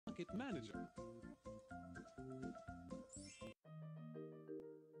Market Manager.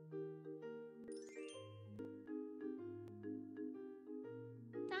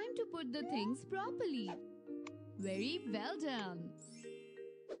 Time to put the things properly. Very well done.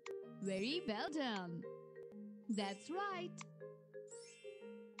 Very well done. That's right.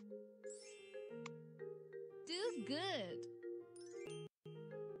 Too good.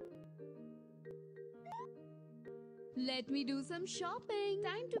 Let me do some shopping.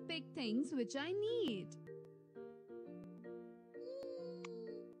 Time to pick things which I need.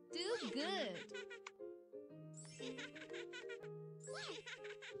 Too good.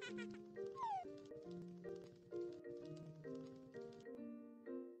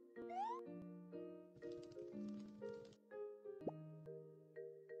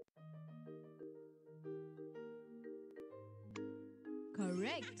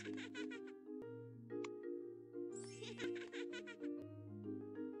 Correct.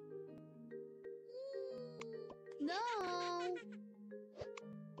 No.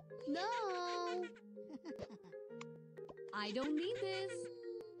 No. I don't need this.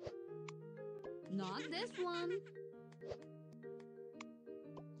 Not this one.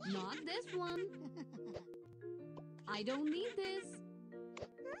 Not this one. I don't need this.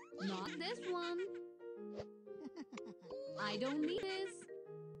 Not this one. I don't need this.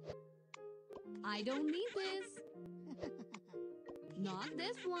 I don't need this. Not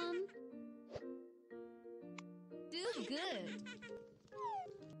this one. Too good.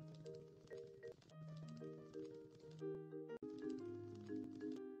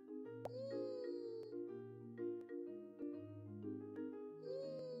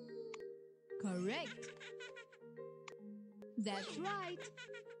 Correct. That's right.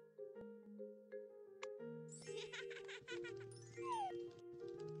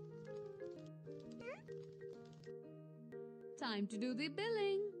 Time to do the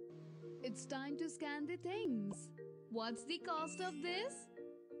billing. It's time to scan the things. What's the cost of this?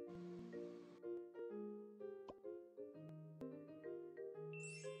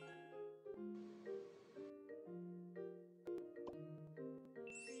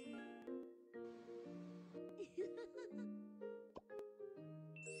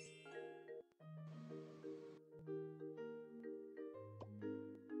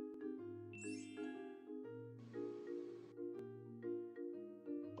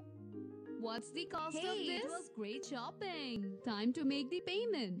 What's the cost of this? It was great shopping. Time to make the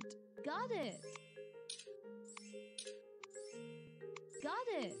payment. Got it. Got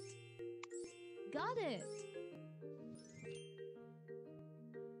it. Got it.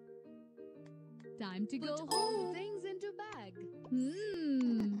 Time to go all the things into bag.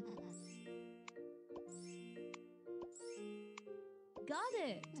 Got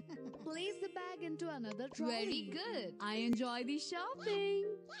it. Place the bag into another trolley. Very good. I enjoy the shopping.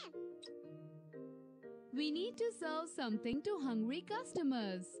 We need to serve something to hungry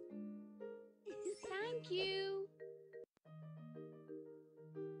customers. Thank you.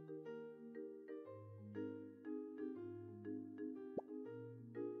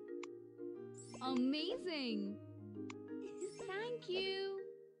 Amazing. Thank you.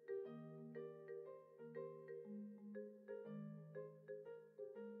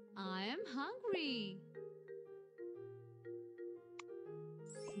 I am hungry.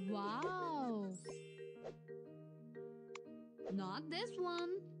 Wow. Not this one.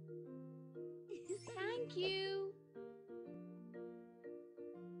 Thank you.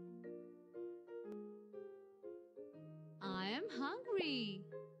 I am hungry.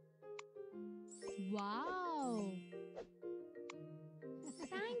 Wow.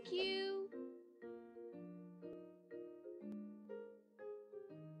 Thank you.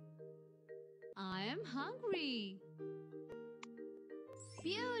 I am hungry.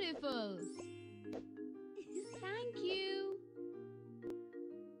 Beautiful. Thank you.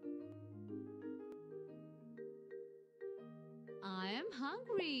 I am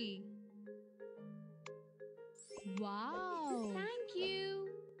hungry. Wow. Thank you.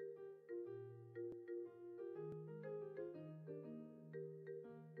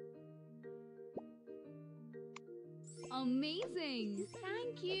 Amazing.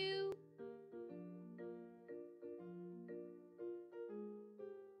 Thank you.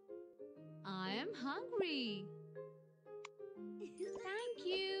 I am hungry. Thank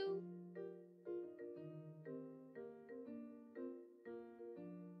you.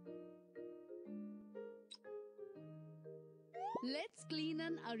 Let's clean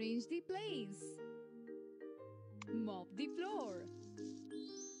and arrange the place. Mop the floor.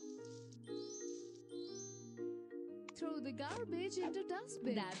 Throw the garbage into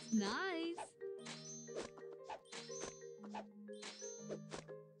dustbin. That's nice.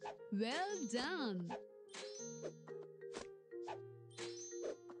 Well done.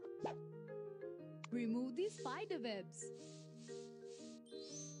 Remove the spider webs.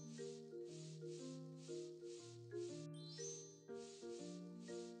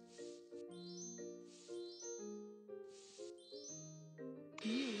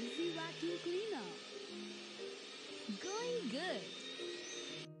 Use the vacuum cleaner. Going good.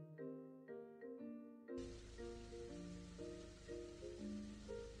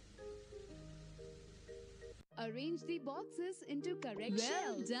 Arrange the boxes into correct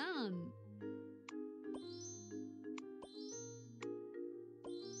shelves. Well done.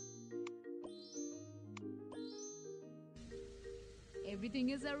 Everything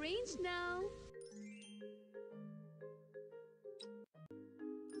is arranged now.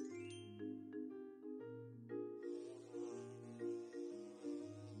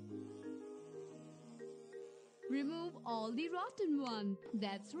 Remove all the rotten one.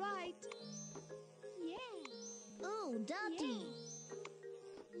 That's right. Yeah. Oh, dirty.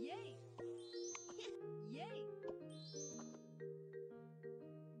 Yay! Yay!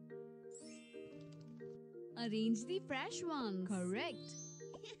 Arrange the fresh ones. Correct.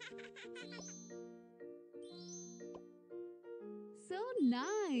 So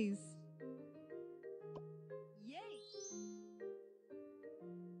nice. Yay!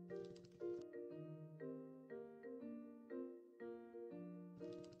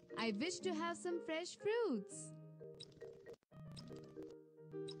 I wish to have some fresh fruits.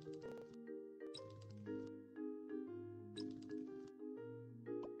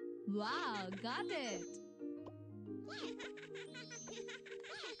 Wow, got it.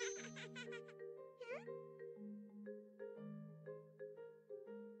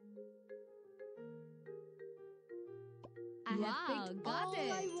 I have picked all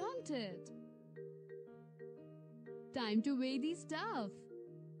I wanted. Time to weigh the stuff.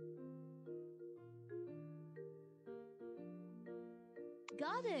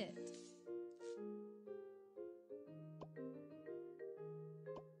 Got it.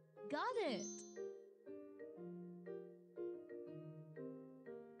 Got it.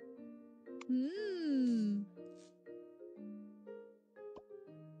 Hmm.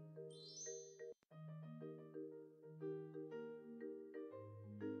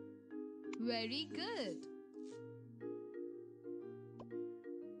 Very good.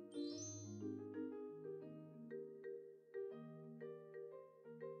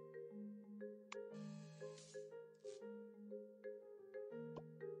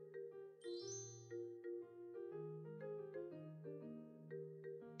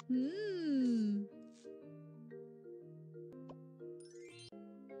 Hmm.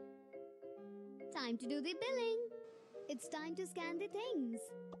 Time to do the billing. It's time to scan the things.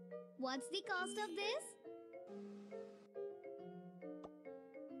 What's the cost of this?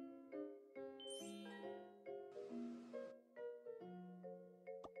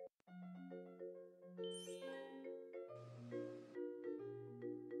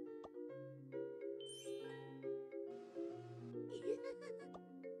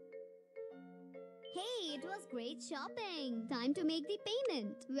 Hey, it was great shopping. Time to make the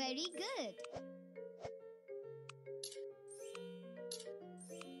payment. Very good.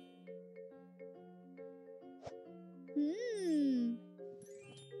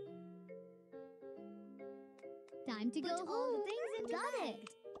 Time to go home. All the things into Got it.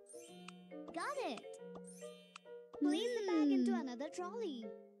 Got it. Place the bag into another trolley.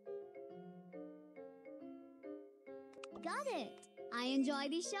 Got it. I enjoy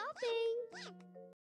the shopping.